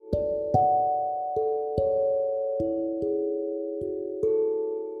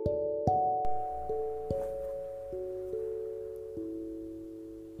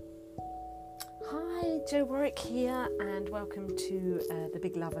Jo Warwick here, and welcome to the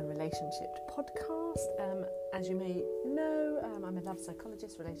Big Love and Relationship podcast. As you may know, I'm a love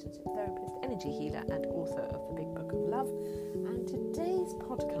psychologist, relationship therapist, energy healer, and author of the Big Book of Love. And today's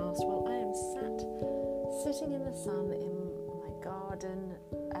podcast, well, I am sitting in the sun in my garden,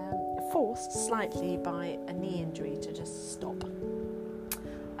 forced slightly by a knee injury to just stop.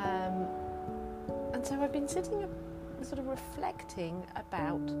 And so I've been sitting sort of reflecting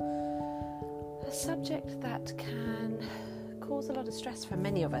about a subject that can cause a lot of stress for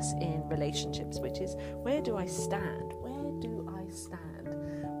many of us in relationships, which is, where do I stand? Where do I stand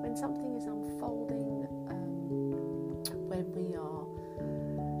when something is unfolding, when we are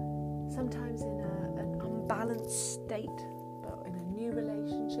sometimes in an unbalanced state, but in a new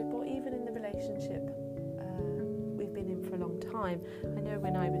relationship, or even in the relationship we've been in for a long time. I know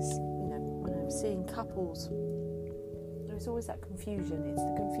when I was seeing couples, there was always that confusion. It's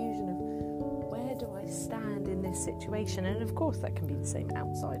the confusion of, where do I stand in this situation? And of course that can be the same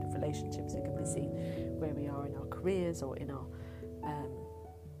outside of relationships. It can be seen where we are in our careers or in our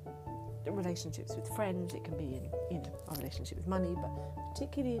relationships with friends. It can be in our relationship with money, but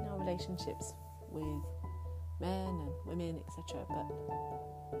particularly in our relationships with men and women, etc.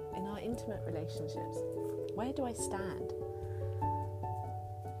 But in our intimate relationships, where do I stand?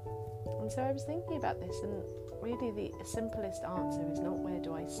 And so I was thinking about this, and really the simplest answer is not where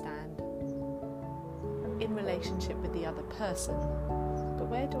do I stand in relationship with the other person, but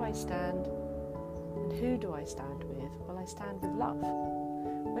where do I stand and who do I stand with? Well, I stand with love.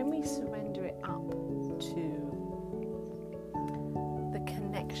 When we surrender it up to the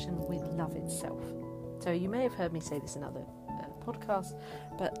connection with love itself. So you may have heard me say this in other podcasts,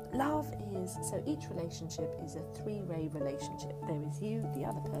 but love is, so each relationship is a three-way relationship. There is you, the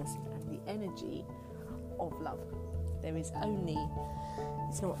other person, and the energy of love. There is only,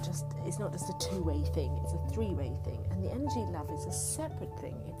 it's not just a two-way thing, it's a three-way thing. And the energy love is a separate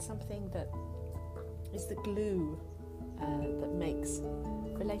thing. It's something that is the glue that makes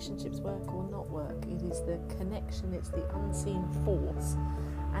relationships work or not work. It is the connection, it's the unseen force.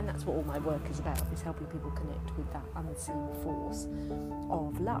 And that's what all my work is about, is helping people connect with that unseen force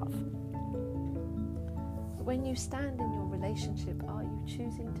of love. But when you stand in your relationship, are you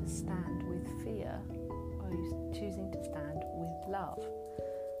choosing to stand with fear? Are you choosing to stand with love?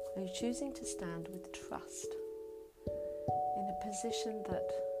 Are you choosing to stand with trust? In a position that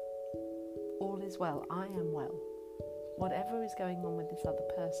all is well, I am well. Whatever is going on with this other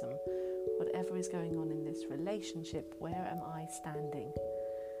person, whatever is going on in this relationship, where am I standing?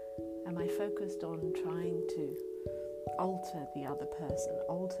 Am I focused on trying to alter the other person,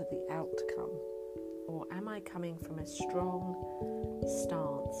 alter the outcome? Or am I coming from a strong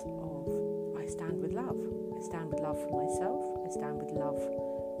stance of, I stand with love. I stand with love for myself. I stand with love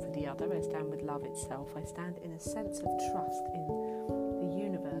for the other. I stand with love itself. I stand in a sense of trust in the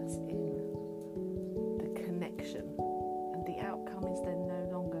universe, in the connection. And the outcome is then no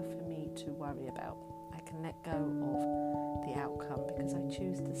longer for me to worry about. I can let go of the outcome because I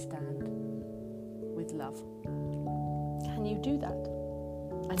choose to stand with love. Can you do that?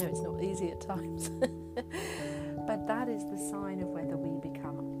 I know it's not easy at times, but that is the sign of whether we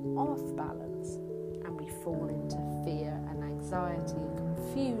become off balance and we fall into fear and anxiety and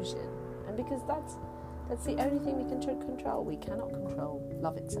confusion. And because that's the only thing we can control. We cannot control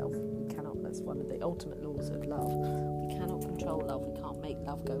love itself. We cannot. That's one of the ultimate laws of love. We cannot control love. We can't make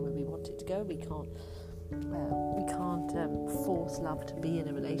love go where we want it to go. We can't force love to be in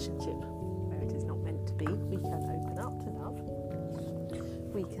a relationship where it is not meant to be. We can open up to love.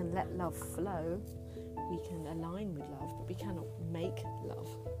 We can let love flow. We can align with love, but we cannot make love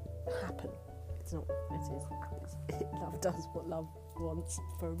happen. Love does what love wants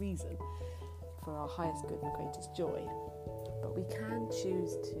for a reason, for our highest good and greatest joy. But we can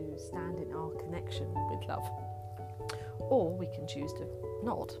choose to stand in our connection with love, or we can choose to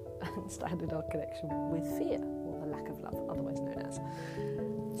not and stand in our connection with fear, or the lack of love, otherwise known as.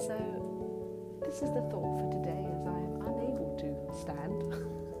 So this is the thought for today, as I am unable to stand.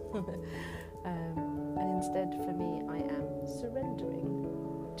 And instead for me, I am surrendering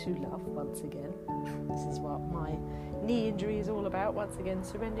to love once again. This is what my knee injury is all about, once again,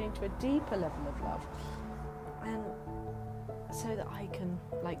 surrendering to a deeper level of love. And so that I can,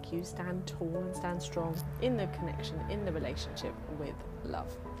 like you, stand tall and stand strong in the connection, in the relationship with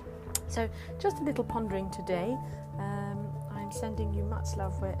love. So just a little pondering today. I'm sending you much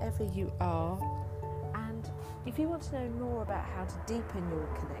love wherever you are. And if you want to know more about how to deepen your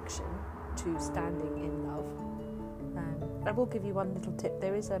connection to standing in love, I will give you one little tip.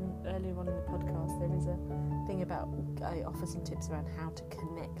 There is earlier on in the podcast, there is a thing about, I offer some tips around how to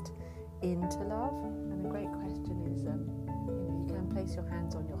connect into love? And a great question is, you can place your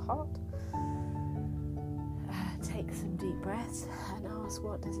hands on your heart, take some deep breaths, and ask,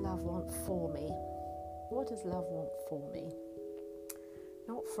 what does love want for me? What does love want for me?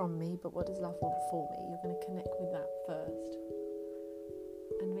 Not from me, but what does love want for me? You're going to connect with that first.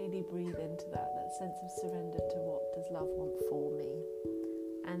 And really breathe into that sense of surrender to what does love want for me.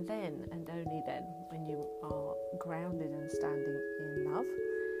 And then, and only then, when you are grounded and standing in love,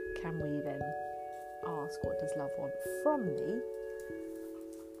 can we then ask, what does love want from me?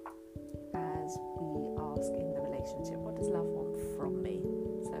 As we ask in the relationship, what does love want from me?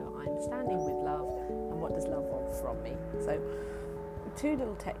 So I'm standing with love, and what does love want from me? So 2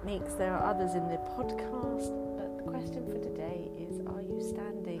 little techniques. There are others in the podcast, but the question for today is, are you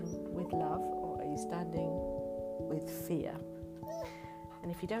standing with love, or are you standing with fear?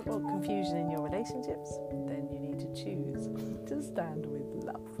 And if you don't want confusion in your relationships, then you need to choose to stand with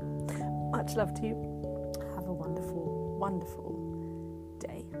love. Much love to you. Have a wonderful, wonderful